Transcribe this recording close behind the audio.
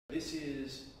This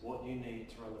is what you need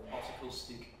to run the Popsicle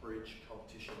stick bridge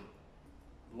competition.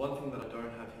 The one thing that I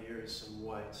don't have here is some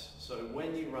weights. So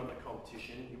when you run the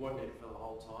competition, you won't need it for the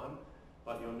whole time,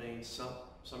 but you'll need some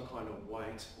kind of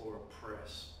weight or a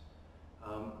press.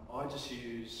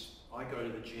 I go to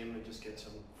the gym and just get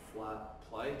some flat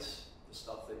plates, the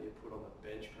stuff that you put on the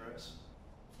bench press.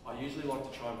 I usually like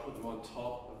to try and put them on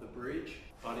top of the bridge,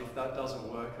 but if that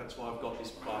doesn't work, that's why I've got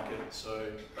this bucket.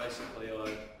 So basically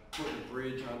I put the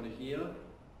bridge under here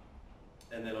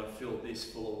and then I fill this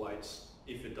full of weights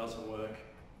if it doesn't work.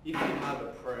 If you have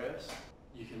a press,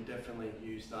 you can definitely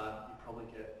use that. You probably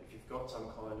get, if you've got some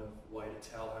kind of way to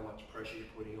tell how much pressure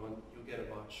you're putting on, you'll get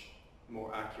a much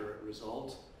more accurate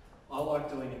result. I like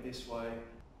doing it this way,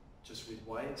 just with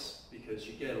weights, because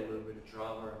you get a little bit of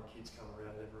drama and kids come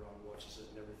around and everyone watches it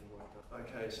and everything like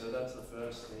that. Okay, so that's the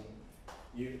first thing.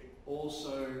 You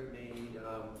also need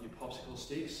your popsicle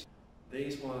sticks.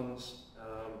 These ones,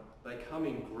 they come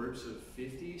in groups of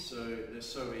 50, so they're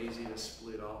so easy to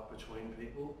split up between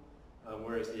people,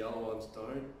 whereas the other ones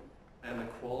don't. And the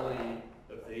quality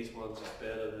of these ones is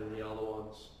better than the other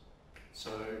ones.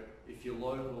 So if you're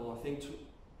local,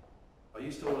 I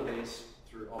used to order these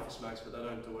through Office Max, but they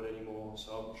don't do it anymore,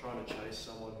 so I'm trying to chase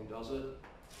someone who does it.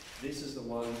 This is the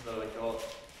ones that I got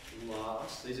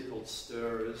last. These are called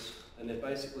stirrers, and they're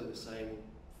basically the same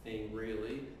thing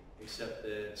really, except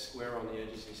they're square on the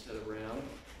edges instead of round,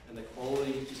 and the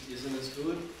quality just isn't as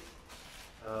good.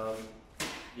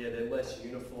 Yeah, they're less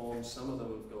uniform. Some of them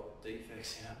have got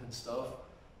defects in them and stuff,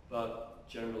 but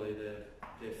generally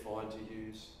they're fine to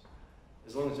use.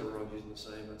 As long as everyone's using the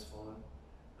same, that's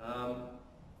fine.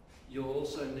 You'll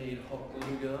also need hot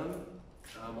glue gun.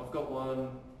 I've got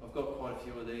quite a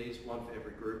few of these, one for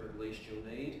every group at least you'll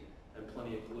need, and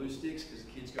plenty of glue sticks because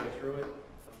the kids go through it.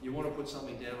 You want to put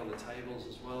something down on the tables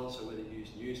as well, so whether you use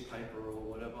newspaper or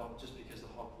whatever, just because the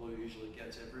hot glue usually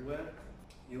gets everywhere.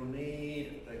 You'll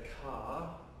need the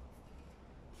car.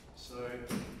 So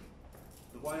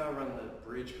the way I run the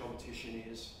bridge competition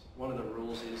is, one of the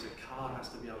rules is a car has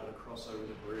to be able to cross over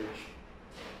the bridge.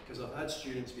 Because I've had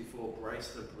students before brace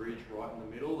the bridge right in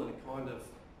the middle, and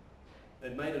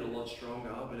it made it a lot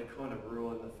stronger, but it kind of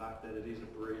ruined the fact that it is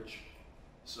a bridge.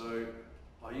 So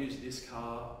I use this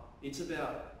car. It's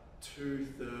about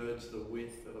 2/3 the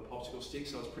width of a popsicle stick,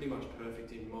 so it's pretty much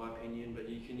perfect in my opinion, but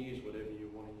you can use whatever you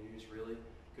want to use really.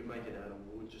 You could make it out of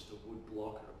wood, just a wood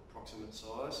block at approximate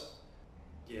size.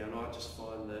 Yeah, and I just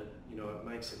find that, it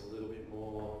makes it a little bit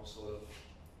more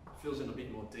fills in a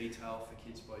bit more detail for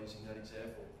kids by using that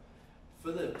example.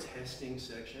 For the testing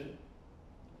section,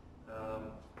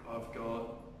 I've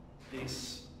got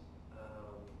this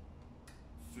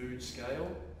food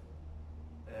scale,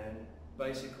 and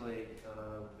basically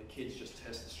the kids just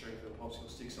test the strength of the popsicle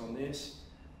sticks on this.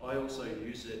 I also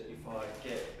use it if I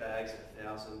get bags of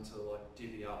 1,000 to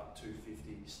divvy up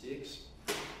 250 sticks.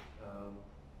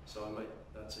 So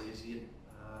that's easy.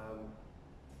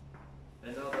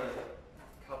 Another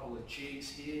couple of jigs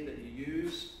here that you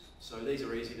use. So these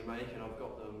are easy to make, and I've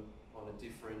got them on a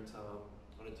different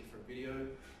video.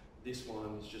 This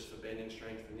one is just for bending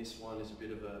strength, and this one is a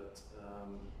bit of a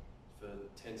for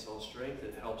tensile strength.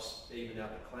 It helps even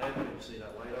out the clamp, and you'll see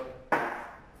that later.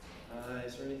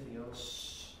 Is there anything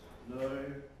else? No.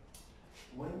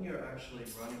 When you're actually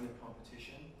running the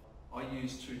competition, I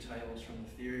use 2 tables from the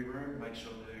theory room, make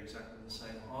sure they're exactly the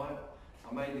same height.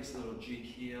 I made this little jig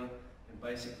here, and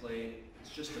basically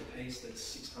it's just a piece that's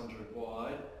 600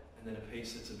 wide and then a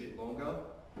piece that's a bit longer.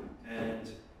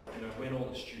 And when all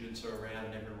the students are around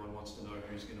and everyone wants to know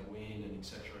who's going to win and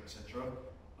etc,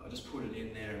 I just put it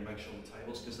in there and make sure the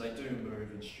tables, because they do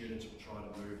move and students will try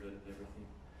to move it and everything.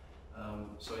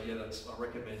 So yeah, I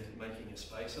recommend making a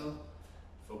spacer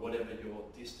for whatever your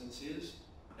distance is.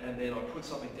 And then I put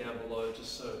something down below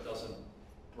just so it doesn't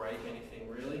break anything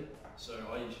really. So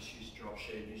I just use drop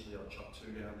sheet. Usually I'll chuck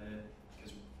 2 down there,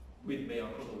 because with me I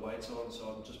put the weights on, so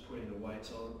I'm just putting the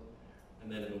weights on,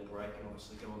 and then it'll break and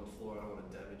obviously go on the floor. I don't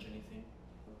want to damage anything.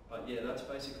 But yeah, that's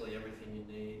basically everything you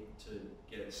need to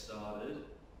get started,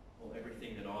 or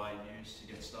everything that I use to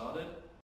get started.